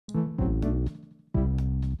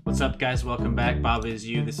What's up, guys? Welcome back. Baba is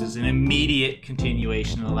you. This is an immediate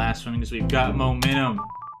continuation of the last one because we've got momentum.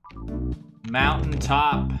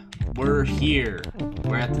 Mountaintop. We're here.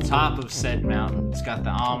 We're at the top of said mountain. It's got the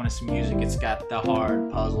ominous music. It's got the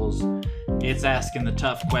hard puzzles. It's asking the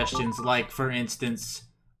tough questions, like, for instance,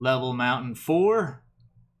 level mountain 4.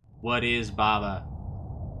 What is Baba?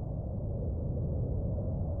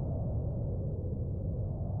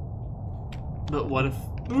 But what if...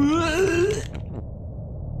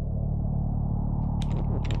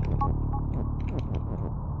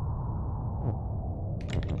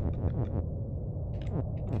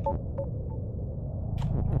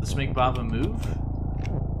 Let's make Baba move.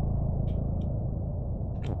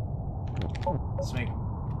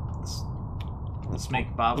 Let's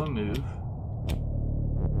make Baba move.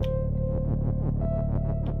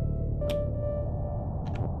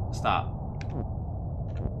 Stop.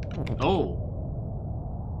 Oh.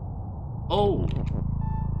 Oh.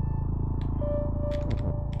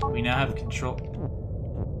 We now have control.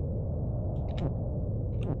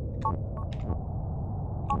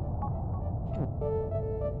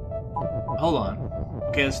 Hold on.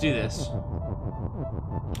 Okay, let's do this.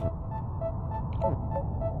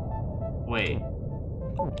 Wait.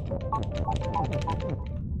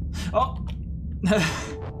 Oh!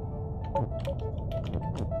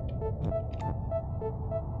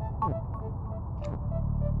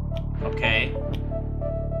 Okay.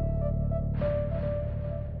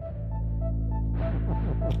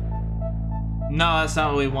 No, that's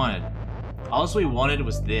not what we wanted. All we wanted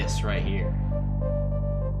was this right here.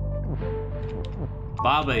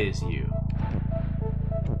 Baba is you.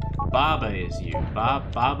 Baba is you.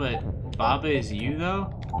 Baba is you,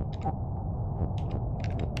 though?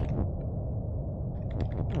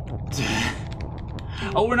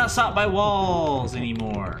 Oh, we're not stopped by walls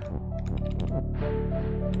anymore.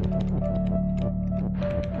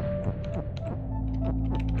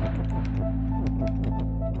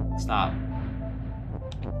 Stop.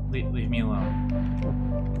 Leave me alone.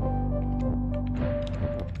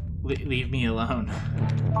 Leave me alone.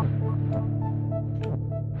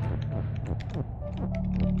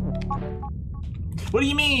 What do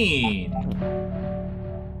you mean?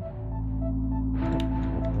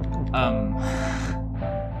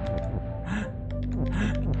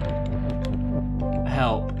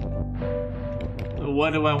 Help.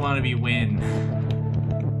 What do I want to be win?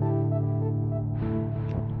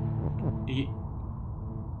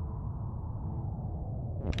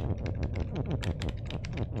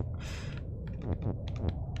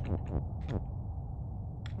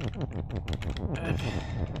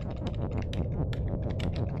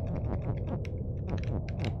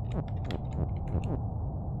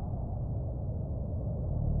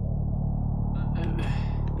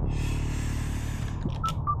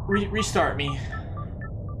 Restart me.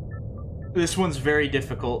 This one's very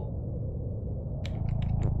difficult.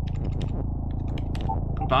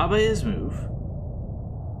 Baba is move.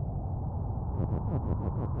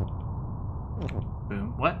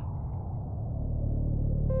 Boom. What?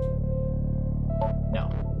 No.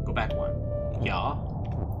 Go back one. Yeah.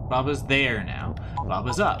 Baba's there now.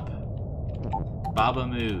 Baba's up. Baba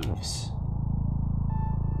moves.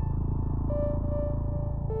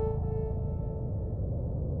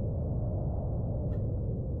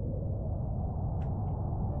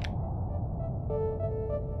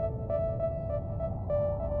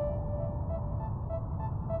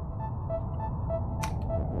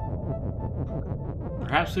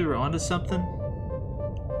 Perhaps we were onto something?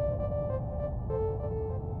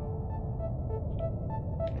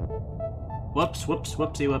 Whoops, whoops,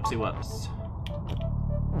 whoopsie, whoopsie, whoops.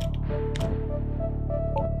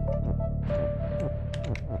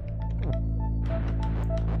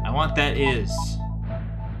 I want that is.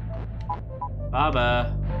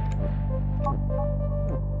 Baba.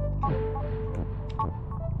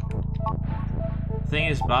 Thing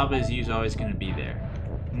is, Baba is you's always gonna be there.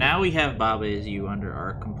 Now we have Baba is you under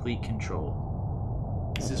our complete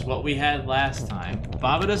control. This is what we had last time.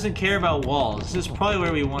 Baba doesn't care about walls. This is probably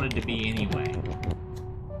where we wanted to be anyway.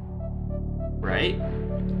 Right?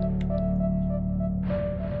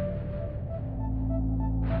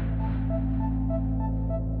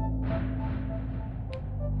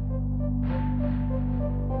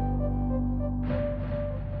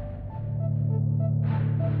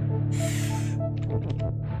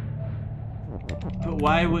 But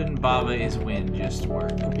why wouldn't Baba is win just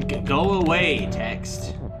work? Go away,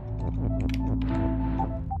 text.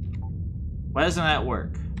 Why doesn't that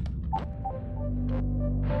work?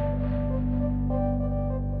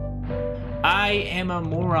 I am a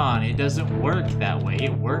moron. It doesn't work that way.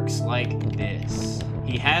 It works like this.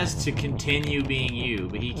 He has to continue being you,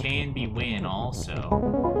 but he can be Win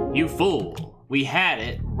also. You fool! We had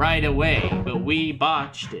it right away, but we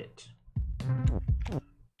botched it.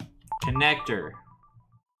 Connector.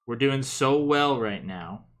 We're doing so well right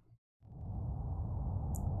now.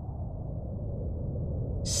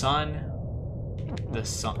 Sun. The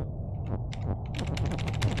sun.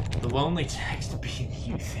 The lonely text being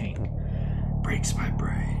you thing breaks my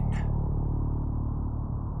brain.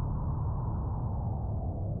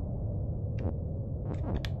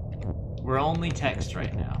 We're only text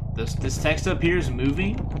right now. This text up here is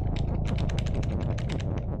moving,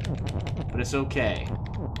 but it's okay.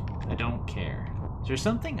 I don't care. Is there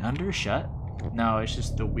something under shut? No, it's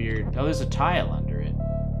just the weird... Oh, there's a tile under it.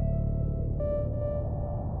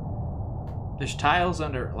 There's tiles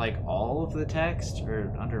under, like, all of the text,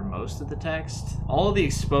 or under most of the text. All of the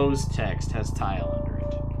exposed text has tile under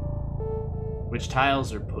it. Which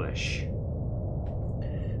tiles are push.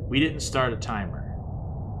 We didn't start a timer.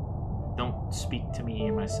 Don't speak to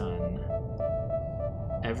me, my son.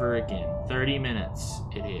 Ever again. 30 minutes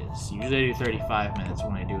it is. Usually I do 35 minutes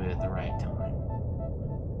when I do it at the right time.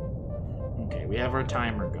 Okay, we have our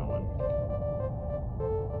timer going.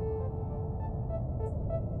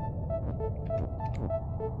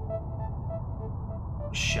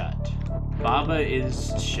 Shut. Baba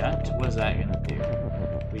is shut? What is that gonna do?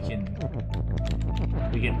 We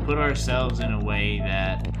can put ourselves in a way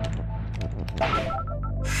that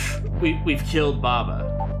we've killed Baba.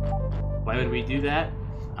 Why would we do that?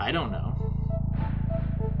 I don't know.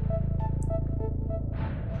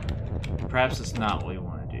 Perhaps it's not what we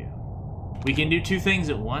want to do. We can do two things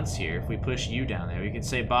at once here if we push you down there. We can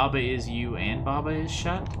say Baba is you and Baba is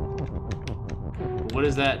shut. But what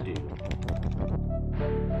does that do?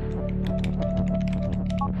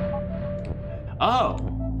 Oh!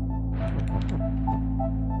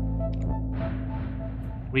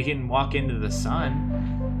 We can walk into the sun.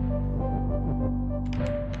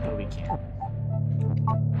 No, we can't.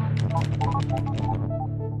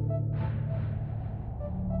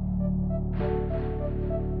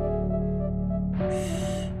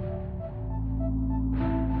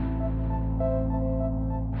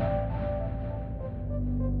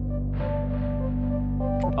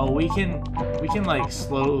 Oh, we can like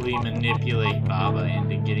slowly manipulate Baba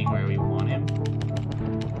into getting where we want him.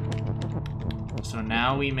 So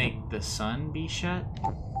now we make the sun be shut?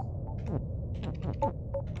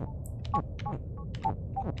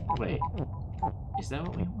 Wait, is that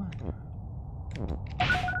what we want?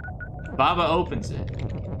 Baba opens it.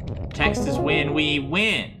 Text is when we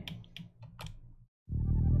win.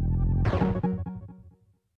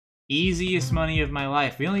 Easiest money of my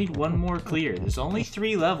life. We only need one more clear. There's only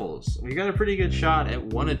 3 levels. We got a pretty good shot at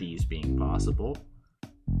one of these being possible.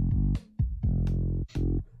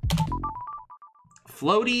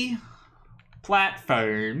 Floaty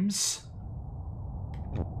platforms.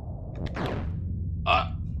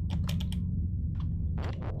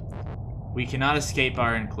 We cannot escape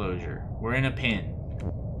our enclosure. We're in a pin.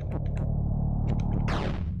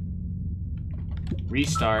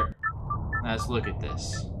 Restart. Let's look at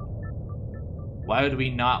this. Why would we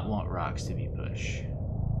not want rocks to be pushed?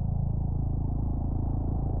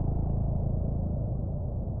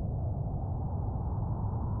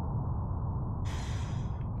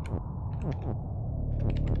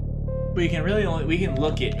 We can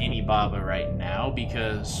look at any Baba right now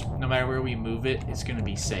because no matter where we move it, it's gonna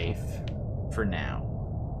be safe for now.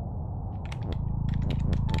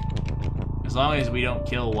 As long as we don't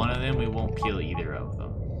kill one of them, we won't kill either of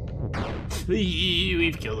them.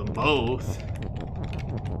 We've killed them both.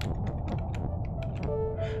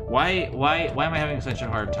 Why am I having such a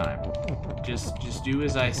hard time? Just do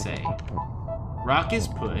as I say. Rock is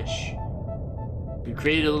push. We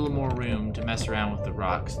created a little more room to mess around with the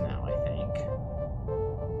rocks now, I think.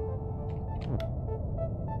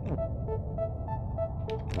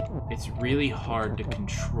 It's really hard to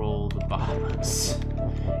control the Babas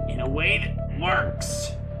in a way that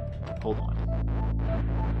works. Hold on.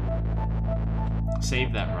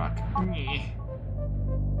 Save that rock.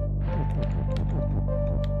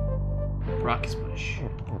 Rock is push.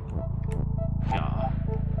 Yeah.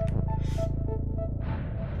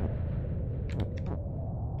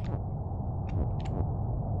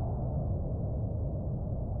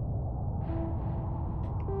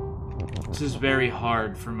 This is very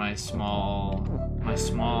hard for my small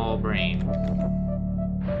brain.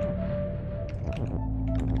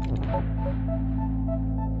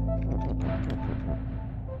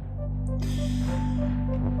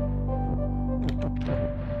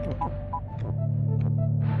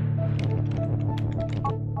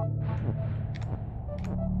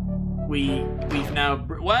 We've now...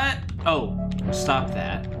 What? Oh, stop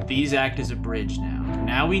that. These act as a bridge now.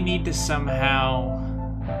 Now we need to somehow...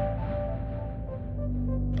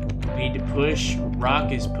 We need to push...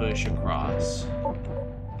 Rock is push across.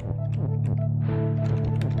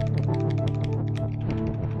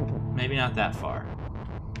 Maybe not that far.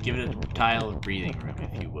 Give it a tile of breathing room,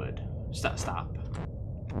 if you would. Stop.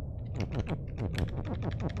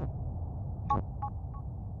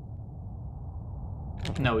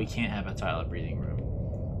 No, we can't have a tile of breathing room.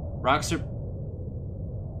 Rocks are...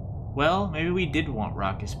 Well, maybe we did want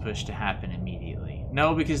rock is push to happen immediately.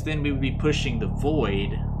 No, because then we would be pushing the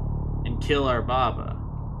void and kill our Baba.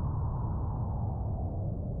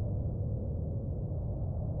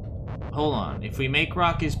 Hold on. If we make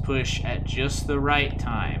rock is push at just the right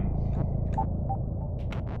time...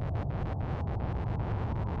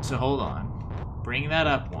 So hold on. Bring that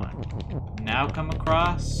up one. Now come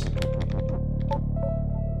across.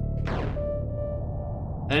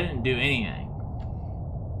 That didn't do anything.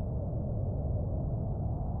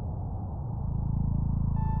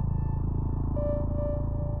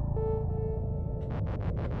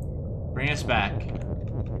 Bring us back.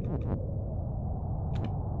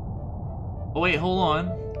 Oh wait, hold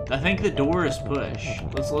on. I think the door is push.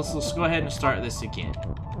 Let's go ahead and start this again.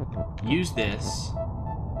 Use this.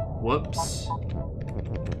 Whoops.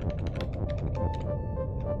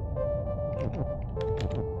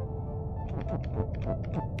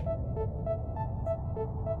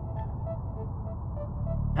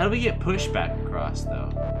 How do we get push back across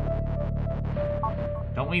though?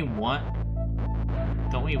 Don't we want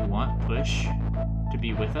push to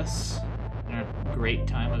be with us in a great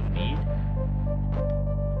time of need?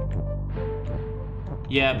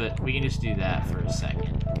 Yeah, but we can just do that for a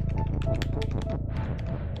second.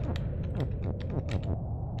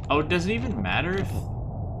 Oh, does it even matter if...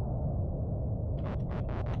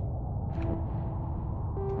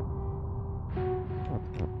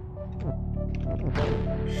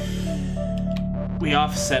 We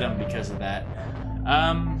offset them because of that.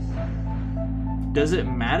 Does it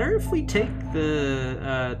matter if we take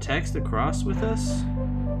the text across with us?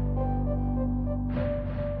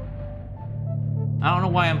 I don't know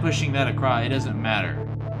why I'm pushing that across. It doesn't matter.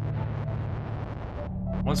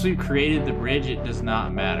 Once we've created the bridge, it does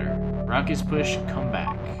not matter. Rock is push, come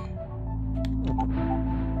back.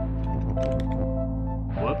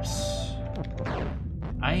 Whoops.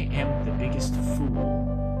 I am the biggest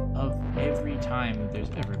fool of every time that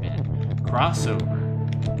there's ever been. Crossover.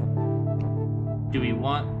 Do we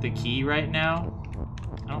want the key right now?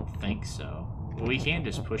 I don't think so. Well, we can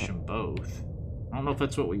just push them both. I don't know if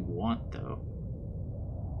that's what we want, though.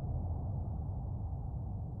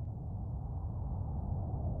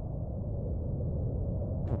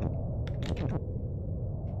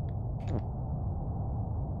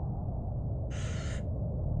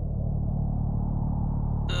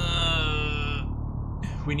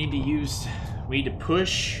 We need to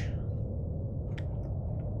push.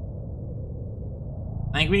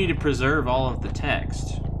 I think we need to preserve all of the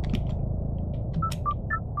text.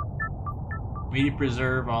 We need to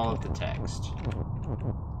preserve all of the text.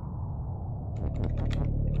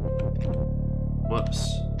 Whoops.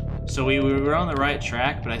 So we were on the right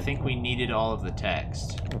track, but I think we needed all of the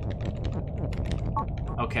text.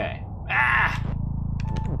 Okay. Ah!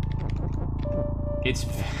 It's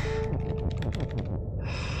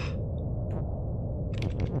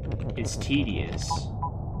tedious.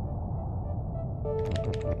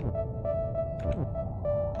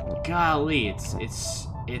 Golly, it's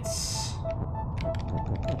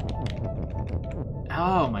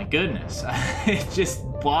oh my goodness. It just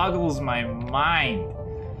boggles my mind.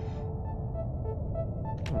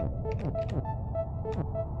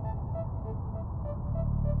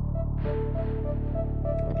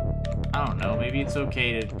 I don't know, maybe it's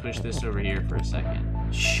okay to push this over here for a second.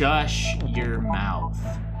 Shush your mouth.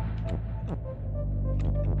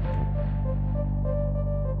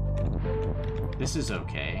 This is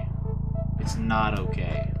okay. It's not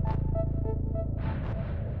okay.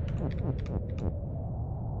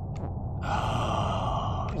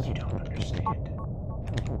 Oh, you don't understand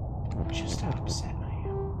just how upset I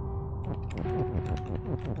am.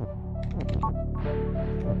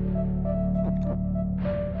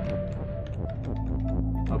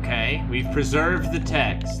 Okay, we've preserved the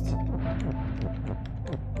text.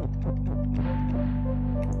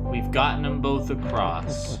 We've gotten them both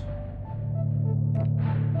across.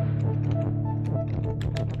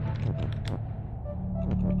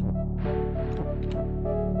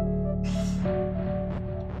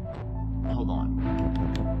 Hold on.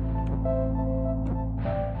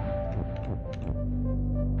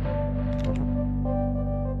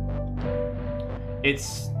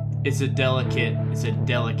 It's a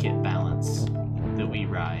delicate balance that we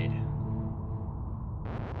ride.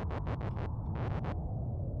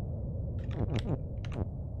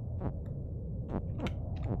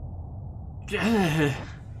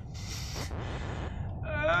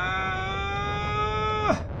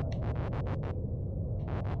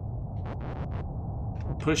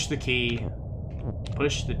 Push the key.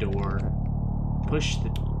 Push the door. Push the...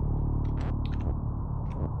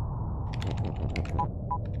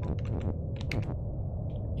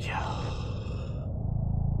 Yeah.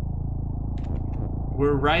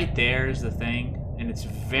 We're right there is the thing, and it's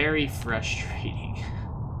very frustrating.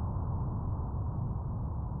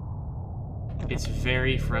 It's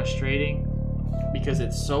very frustrating because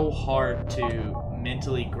it's so hard to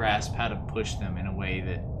mentally grasp how to push them in a way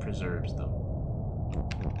that preserves them.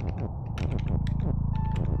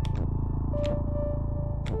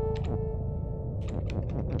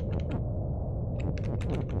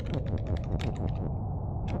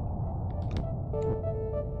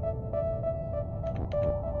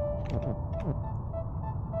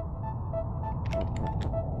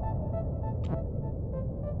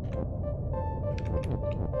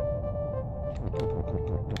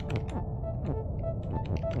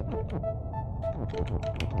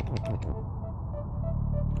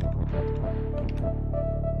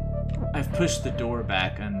 I've pushed the door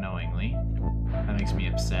back unknowingly. That makes me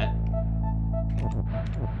upset.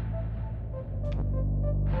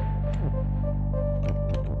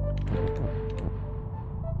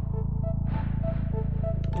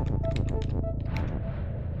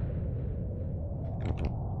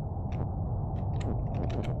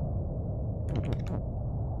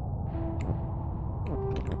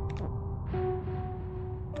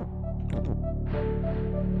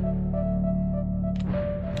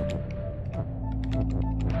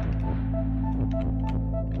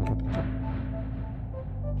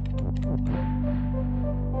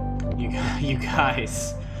 You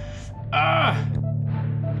guys.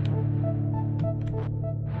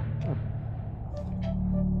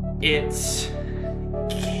 It's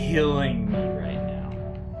killing me right now.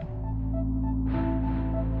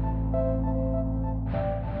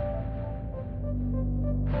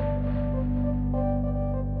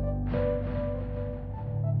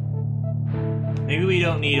 Maybe we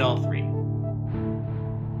don't need all three.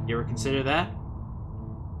 You ever consider that?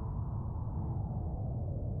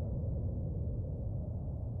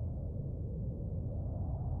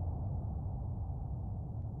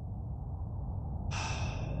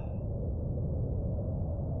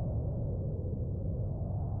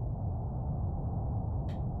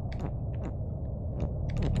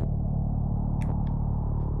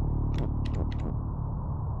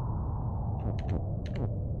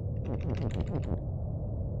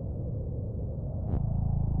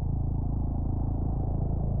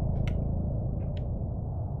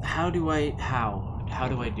 How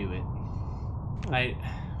do I do it?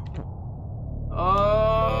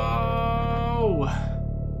 Oh!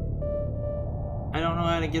 I don't know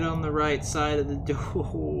how to get on the right side of the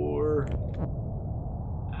door.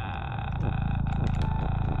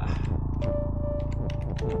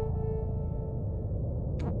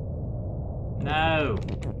 No.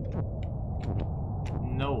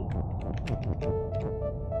 No.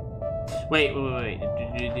 Wait.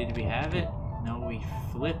 Did we have it? No, we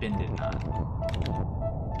flippin' did not.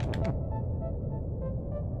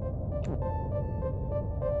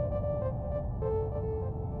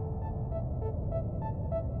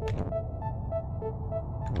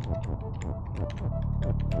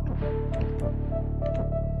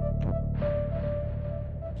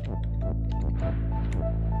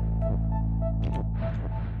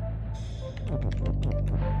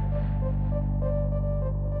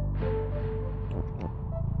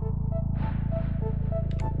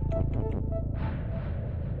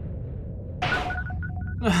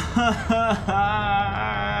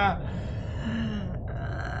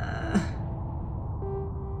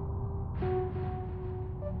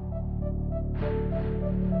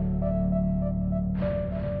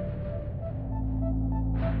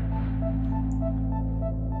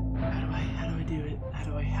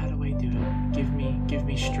 Give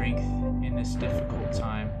me strength in this difficult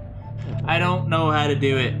time. I don't know how to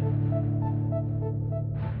do it.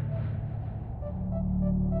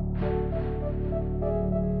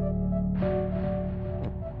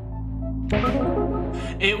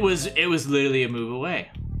 It was literally a move away.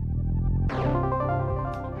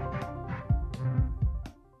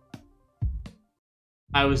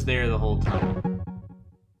 I was there the whole time.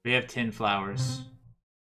 We have 10 flowers.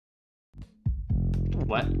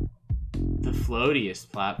 What? The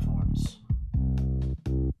floatiest platforms.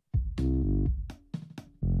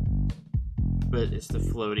 But it's the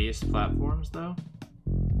floatiest platforms, though.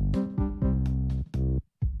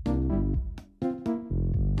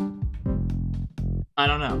 I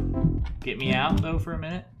don't know. Get me out, though, for a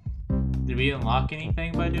minute. Did we unlock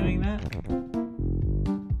anything by doing that?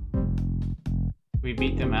 We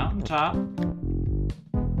beat the mountaintop.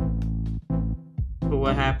 But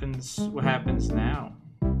what happens now?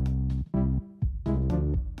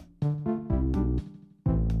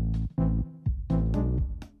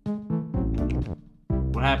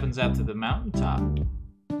 What happens after the mountaintop?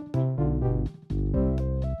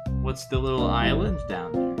 What's the little island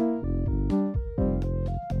down there?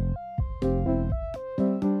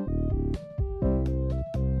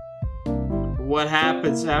 What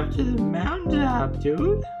happens after the mountaintop,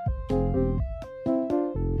 dude?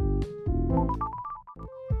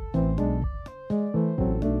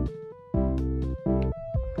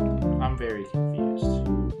 I'm very confused.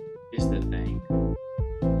 Is the thing.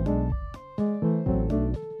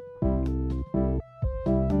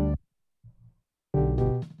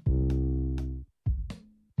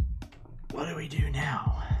 What do we do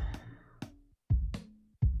now?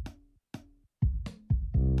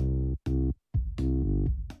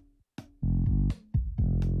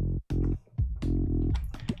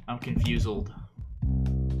 I'm confused.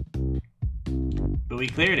 But we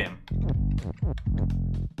cleared him.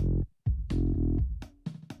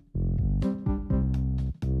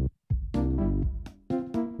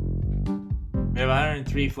 We have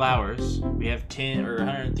 103 flowers. We have 10 or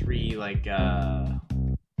 103 like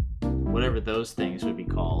whatever those things would be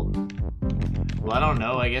called. Well, I don't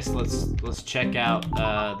know. I guess let's check out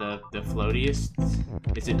the floatiest.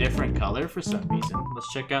 It's a different color for some reason.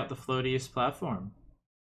 Let's check out the floatiest platform.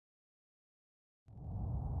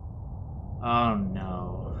 Oh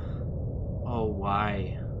no. Oh,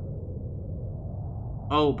 why?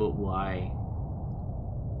 Oh, but why?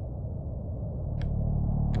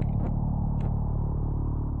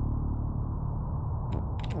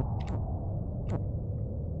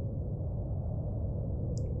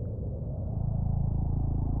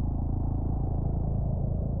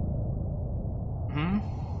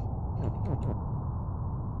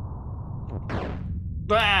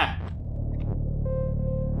 Bah!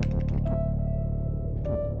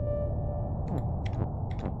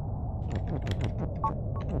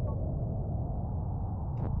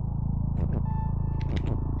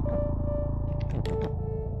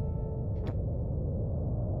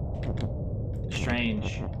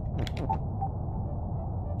 Strange.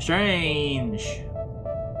 Strange.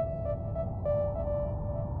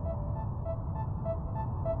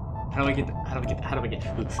 How do I get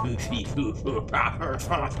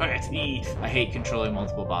I hate controlling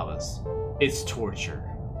multiple babas. It's torture.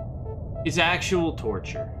 It's actual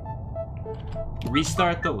torture.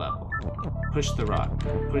 Restart the level. Push the rock.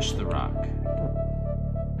 Push the rock.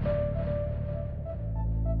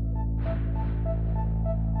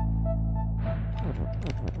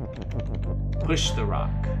 Push the rock.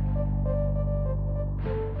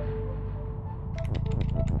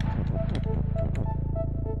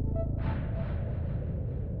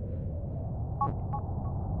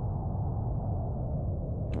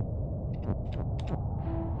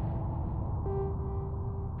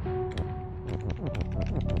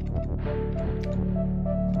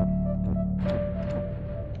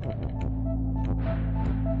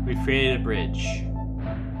 We created a bridge.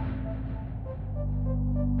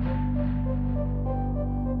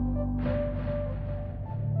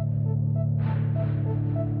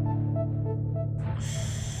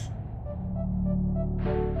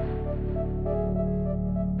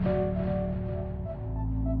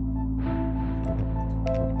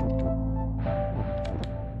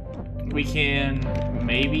 We can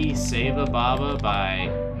maybe save a Baba by...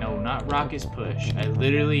 No, not Rocket's Push. I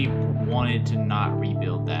literally wanted to not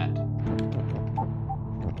rebuild that.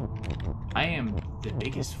 I am the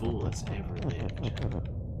biggest fool that's ever lived.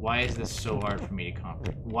 Why is this so hard for me to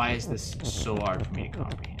comprehend? Why is this so hard for me to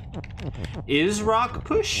comprehend? Is Rock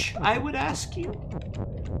Push, I would ask you?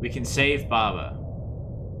 We can save Baba.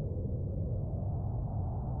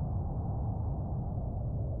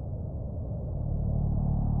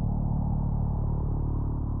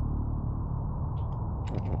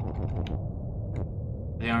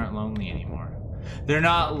 They aren't lonely anymore. They're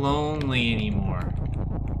not lonely anymore.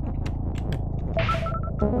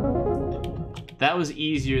 That was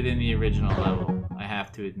easier than the original level, I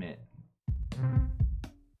have to admit.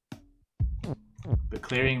 But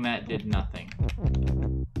clearing that did nothing.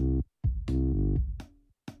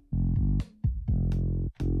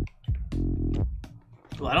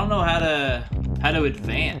 Well, I don't know how to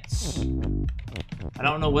advance. I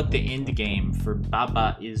don't know what the end game for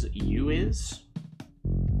Baba is you is.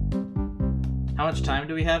 How much time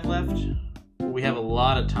do we have left? Well, we have a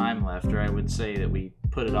lot of time left, or I would say that we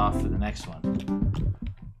put it off for the next one.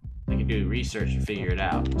 I could do research and figure it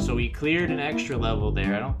out. So we cleared an extra level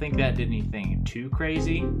there. I don't think that did anything too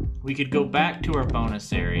crazy. We could go back to our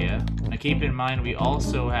bonus area. Now keep in mind we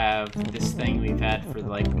also have this thing we've had for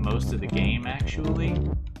like most of the game actually.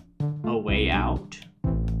 A way out.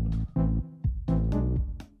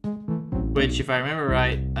 Which, if I remember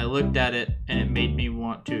right, I looked at it and it made me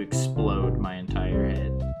want to explode my entire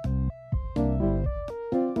head.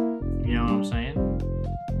 You know what I'm saying?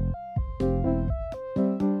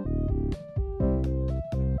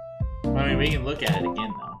 I mean, we can look at it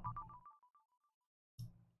again, though.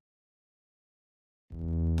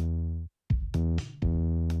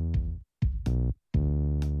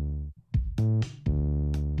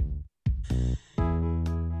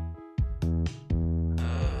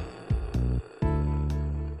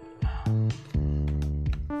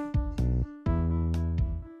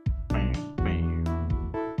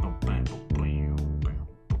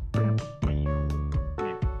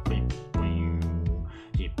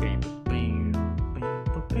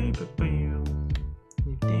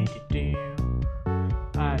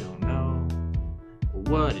 I don't know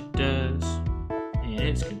what it does, and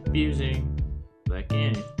it's confusing like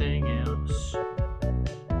anything else.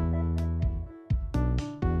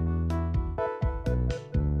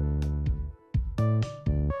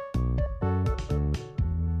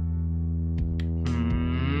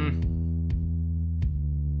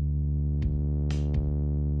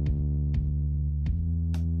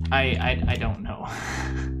 I don't know.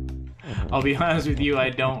 I'll be honest with you, I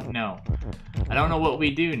don't know. I don't know what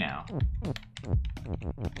we do now.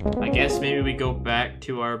 I guess maybe we go back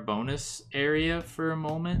to our bonus area for a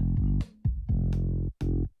moment.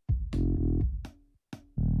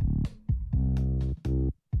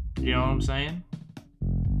 You know what I'm saying?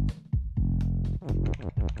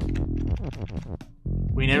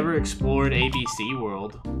 We never explored ABC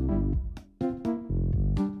World.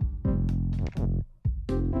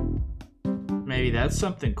 Maybe that's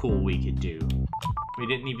something cool we could do. We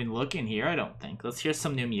didn't even look in here, I don't think. Let's hear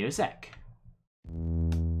some new music.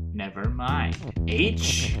 Never mind.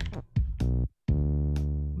 H?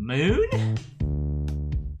 Moon?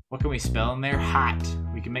 What can we spell in there? Hot.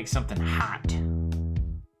 We can make something hot.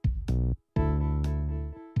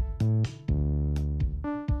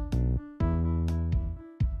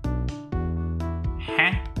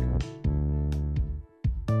 Huh?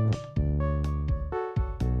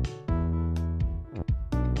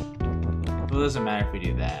 Well, it doesn't matter if we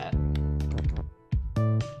do that.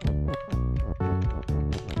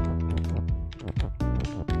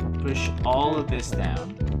 Push all of this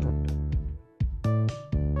down.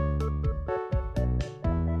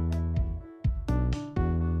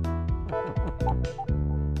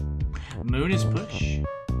 Moon is push.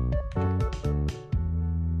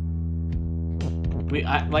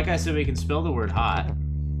 Like I said, we can spell the word hot.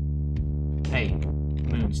 Hey,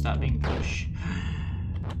 Moon, stop being push.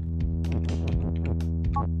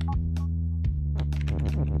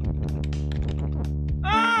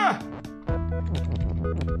 Ah!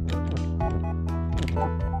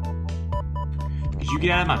 Could you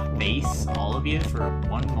get out of my face, all of you, for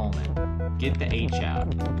one moment? Get the H out.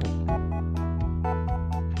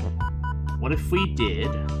 What if we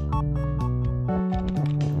did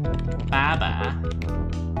Baba?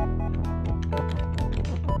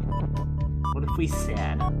 What if we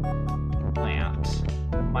said plant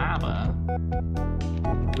Baba?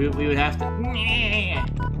 We would have to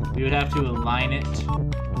align it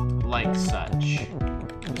like such.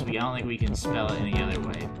 Because I don't think we can spell it any other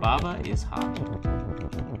way. Baba is hot.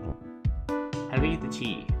 How do we get the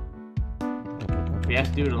T? We have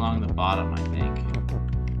to do it along the bottom, I think.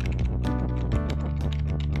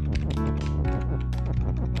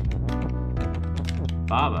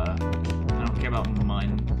 Baba? I don't care about mun.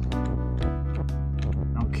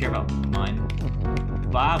 I don't care about mun.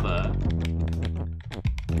 Baba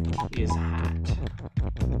is hot.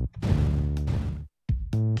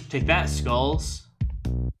 Take that, skulls.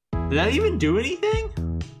 Did that even do anything?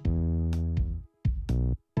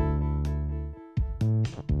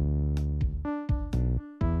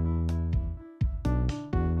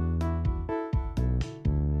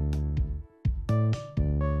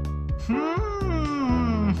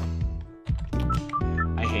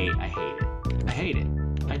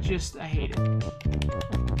 I hate it.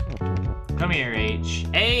 Come here, H.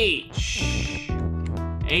 H!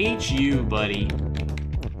 H you, buddy.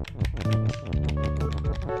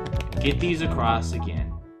 Get these across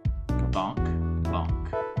again. Bonk,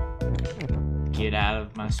 bonk. Get out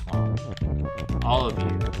of my swamp. All of you,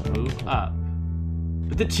 move up.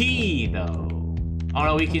 But the T, though. Oh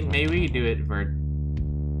no, maybe we can do it vert.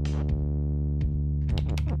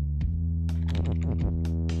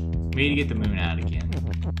 We need to get the moon out again.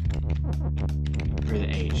 Or the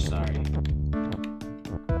H, sorry.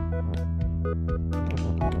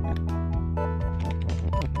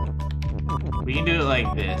 We can do it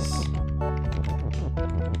like this.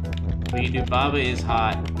 We can do Baba is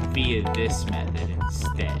hot via this method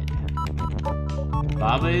instead.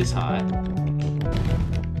 Baba is hot.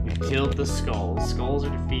 We've killed the skulls. Skulls are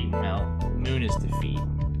defeat, melt. Moon is defeat.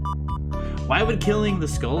 Why would killing the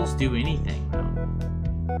skulls do anything, though?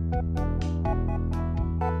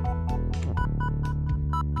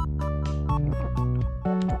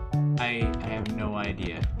 I have no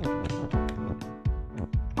idea.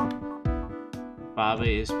 Baba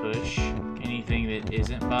is push. Anything that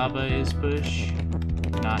isn't Baba is push.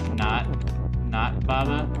 Not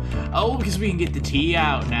Baba. Oh, because we can get the T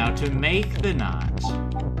out now to make the knot.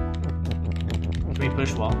 Can we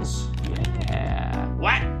push walls? Yeah.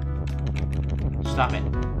 What? Stop it.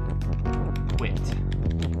 Quit.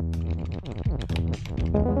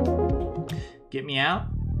 Get me out.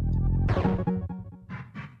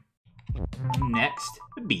 Next,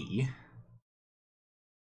 B.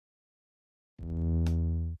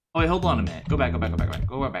 Oh wait, hold on a minute. Go back.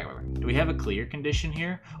 Do we have a clear condition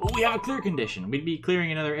here? Oh, we have a clear condition. We'd be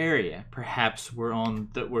clearing another area. Perhaps we're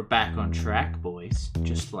back on track, boys.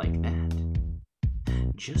 Just like that.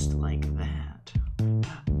 Just like that.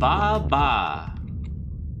 Baba.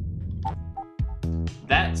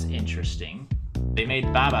 That's interesting. They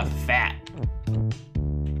made Baba fat.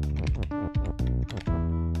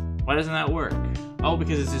 Why doesn't that work? Oh,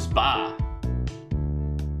 because it's just ba.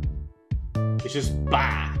 It's just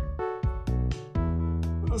ba.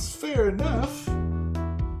 That's fair enough.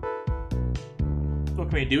 What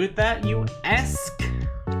can we do with that, you ask?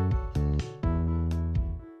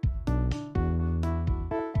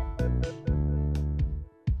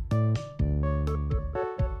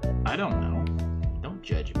 I don't know. Don't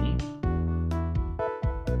judge me.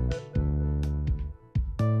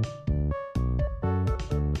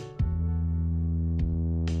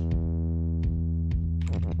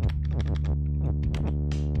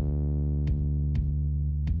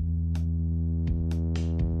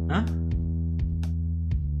 Huh?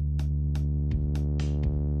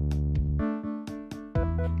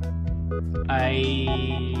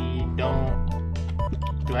 I don't...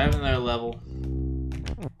 Do I have another level?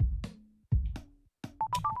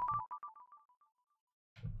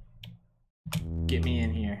 Get me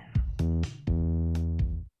in here.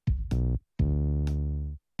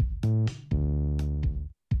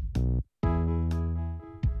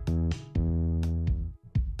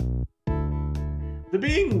 They're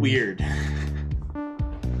being weird.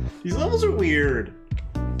 These levels are weird.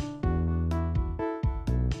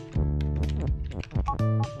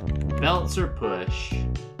 Belts or push.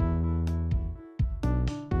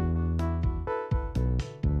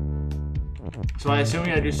 So I assume we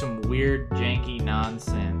gotta do some weird, janky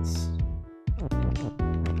nonsense.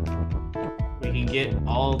 We can get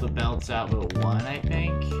all the belts out but one, I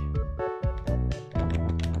think.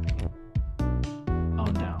 Oh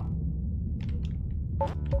no.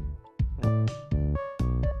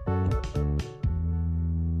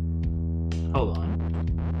 Hold on.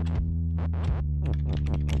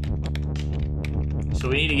 So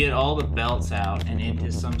we need to get all the belts out and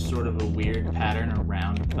into some sort of a weird pattern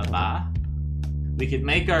around Baba. We could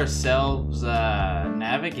make ourselves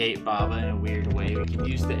navigate Baba in a weird way. We could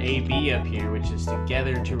use the AB up here, which is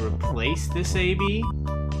together to replace this AB,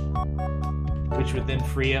 which would then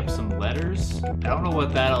free up some letters. I don't know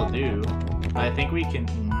what that'll do, but I think we can.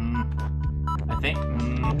 I think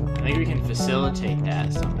we can facilitate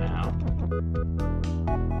that somehow.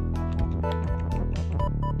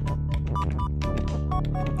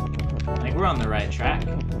 I think we're on the right track.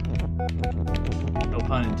 No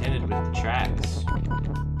pun intended with the tracks.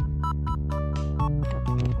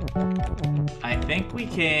 I think we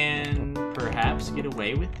can perhaps get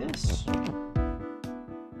away with this.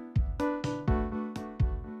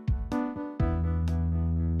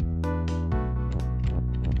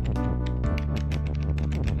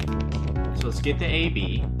 So let's get the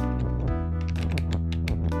AB.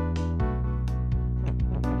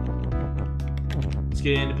 Let's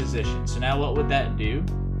get it into position. So now what would that do?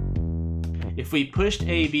 If we pushed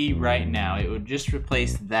AB right now, it would just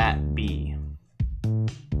replace that B.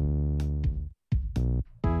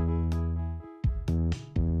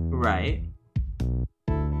 Right.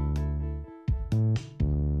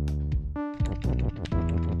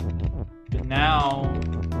 But now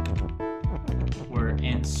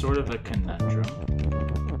sort of a conundrum.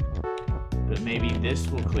 But maybe this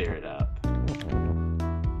will clear it up.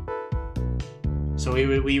 So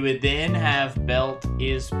we would then have belt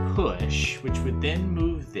is push, which would then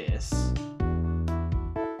move this.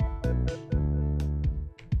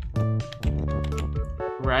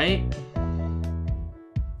 Right?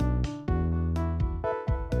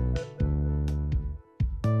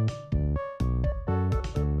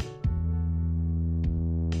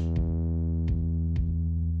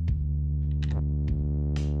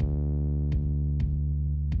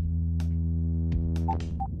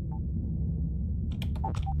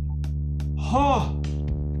 Oh!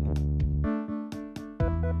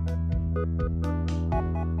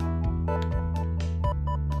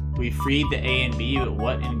 We freed the A and B, but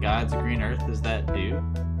what in God's green earth does that do?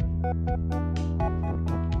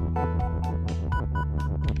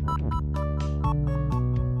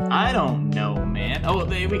 I don't know, man. Oh,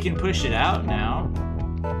 we can push it out now.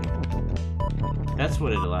 That's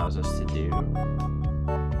what it allows us to do.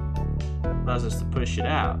 It allows us to push it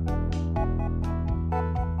out.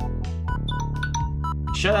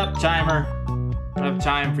 Shut up, timer. I don't have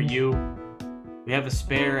time for you. We have a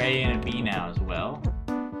spare A and a B now as well.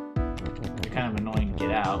 They're kind of annoying to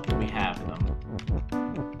get out, but we have them.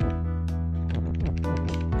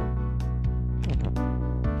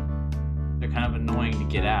 They're kind of annoying to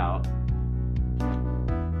get out.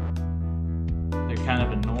 They're kind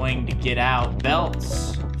of annoying to get out.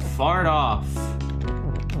 Belts! Fart off!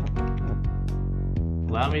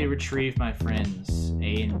 Allow me to retrieve my friends,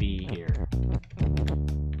 A and B here.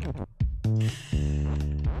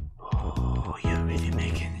 Oh, you're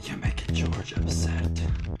making George upset.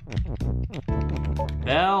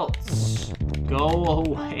 Belts! Go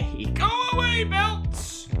away. Go away,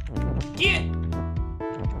 Belts! Get!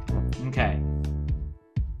 Okay.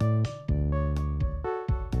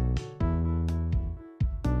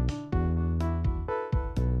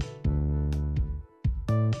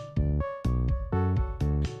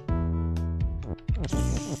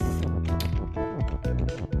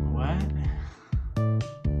 What?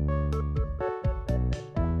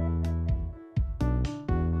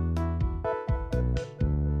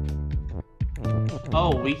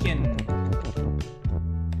 Oh, we can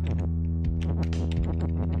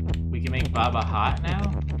make Baba hot now,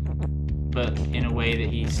 but in a way that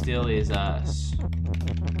he still is us.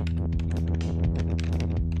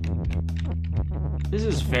 This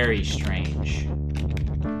is very strange.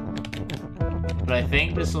 But I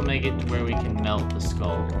think this will make it to where we can melt the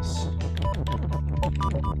skulls.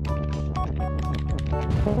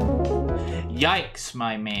 Yikes,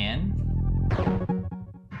 my man.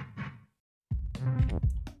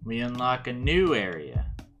 We unlock a new area.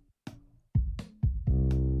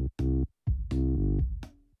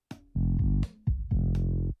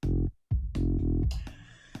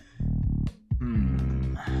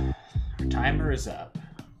 Our timer is up.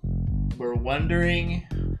 We're wondering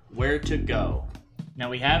where to go. Now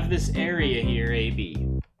we have this area here, AB.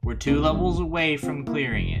 We're 2 levels away from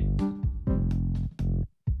clearing it.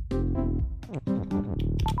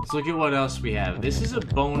 Let's look at what else we have. This is a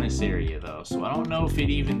bonus area though, so I don't know if it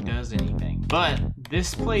even does anything. But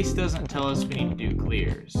this place doesn't tell us we need to do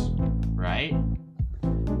clears, right?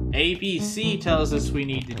 ABC tells us we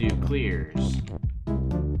need to do clears.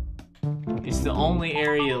 It's the only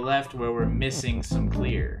area left where we're missing some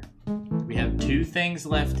clear. We have 2 things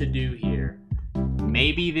left to do here.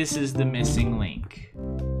 Maybe this is the missing link.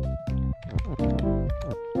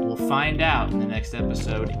 We'll find out in the next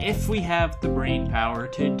episode if we have the brain power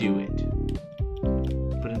to do it.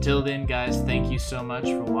 But until then, guys, thank you so much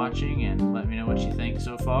for watching, and let me know what you think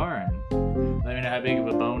so far, and let me know how big of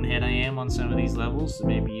a bonehead I am on some of these levels, so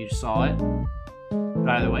maybe you saw it.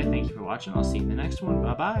 By the way, thank you for watching. I'll see you in the next one.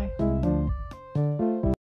 Bye-bye.